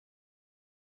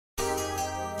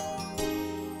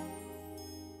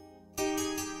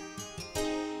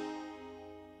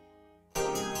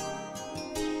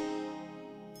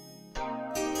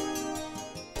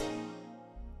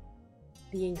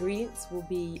The ingredients will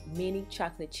be mini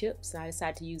chocolate chips, and I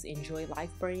decided to use Enjoy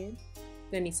Life brand.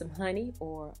 You're gonna need some honey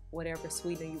or whatever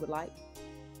sweetener you would like,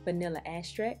 vanilla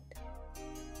extract.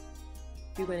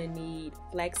 You're gonna need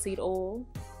flaxseed oil,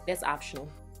 that's optional.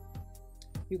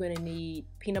 You're gonna need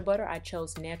peanut butter, I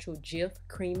chose natural Jif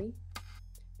creamy,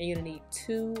 and you're gonna need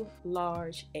 2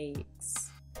 large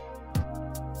eggs.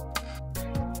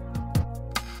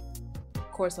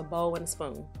 Of course, a bowl and a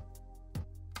spoon.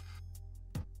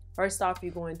 First off,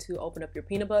 you're going to open up your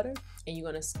peanut butter and you're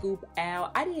going to scoop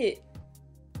out. I did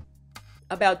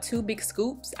about 2 big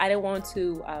scoops. I didn't want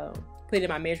to put it in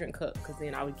my measuring cup because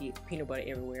then I would get peanut butter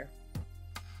everywhere.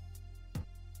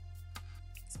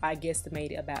 So I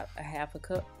guesstimated about a half a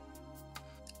cup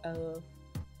of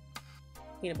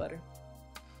peanut butter.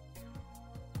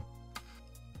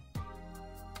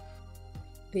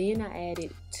 Then I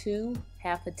added 2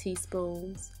 half a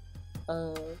teaspoons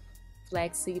of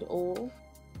flaxseed oil.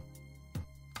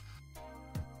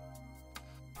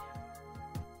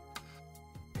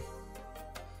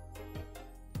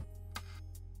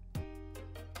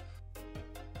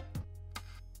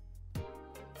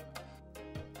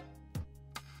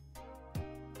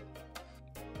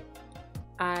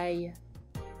 I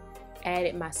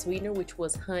added my sweetener, which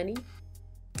was honey,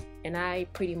 and I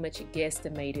pretty much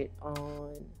guesstimated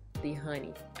on the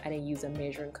honey. I didn't use a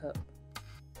measuring cup.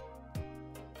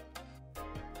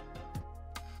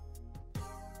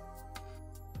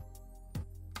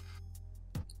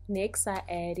 Next, I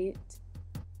added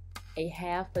a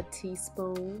half a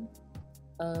teaspoon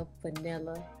of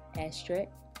vanilla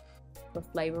extract for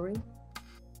flavoring.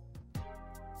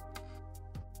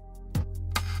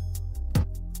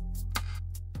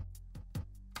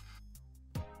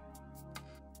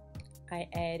 I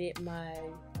added my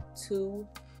 2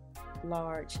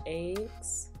 large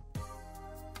eggs.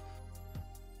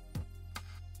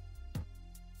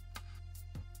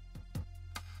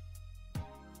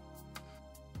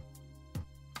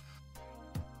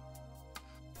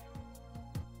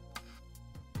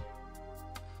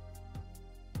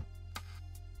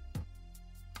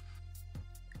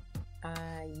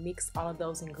 I mix all of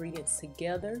those ingredients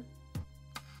together.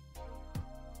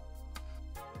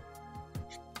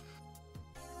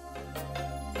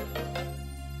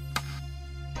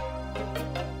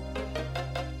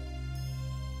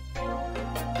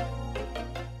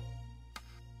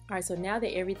 Alright, so now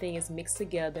that everything is mixed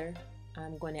together,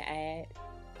 I'm going to add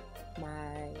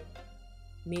my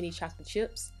mini chocolate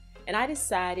chips. And I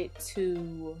decided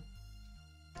to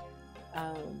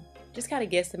just kind of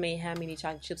guesstimate how many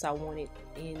chocolate chips I wanted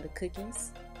in the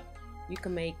cookies. You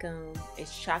can make them as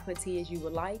chocolatey as you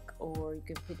would like, or you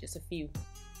can put just a few.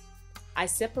 I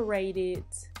separated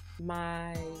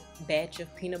my batch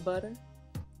of peanut butter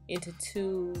into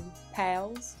 2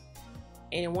 piles,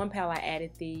 and in one pile I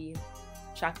added the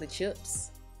chocolate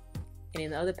chips, and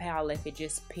in the other pile I left it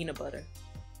just peanut butter.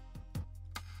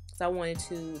 So I wanted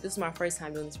to, this is my first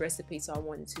time doing this recipe, so I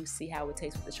wanted to see how it would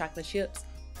taste with the chocolate chips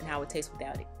and how it would taste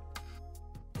without it.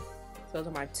 So those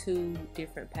are my 2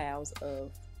 different piles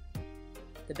of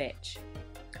the batch.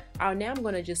 Alright, now I'm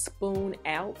going to just spoon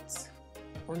out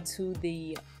onto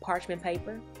the parchment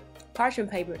paper. Parchment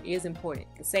paper is important.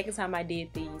 The second time I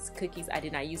did these cookies, I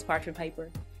did not use parchment paper,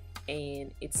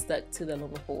 and it stuck to the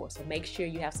aluminum foil. So make sure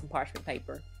you have some parchment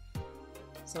paper,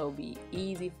 so it'll be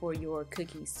easy for your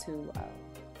cookies to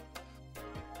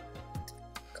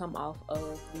come off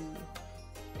of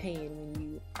the pan when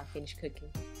you are finished cooking.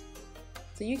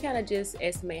 So you kind of just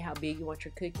estimate how big you want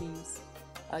your cookies.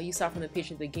 You saw from the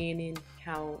picture at the beginning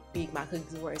how big my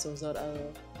cookies were as a result of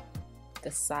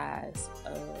the size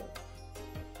of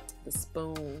the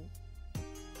spoon,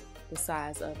 the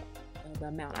size of the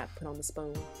amount I put on the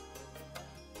spoon.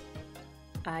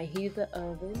 I heated the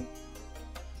oven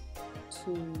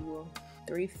to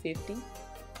 350,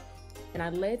 and I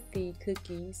let the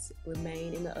cookies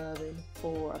remain in the oven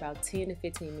for about 10 to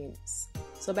 15 minutes.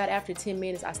 So about after 10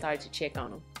 minutes I started to check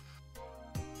on them,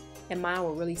 and mine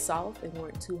were really soft. They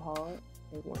weren't too hard,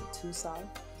 they weren't too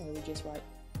soft, they were just right.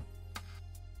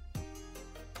 I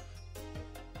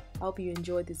hope you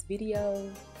enjoyed this video.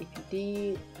 If you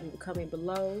did, leave a comment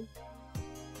below.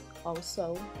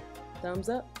 Also, thumbs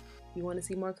up if you want to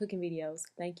see more cooking videos.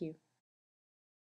 Thank you.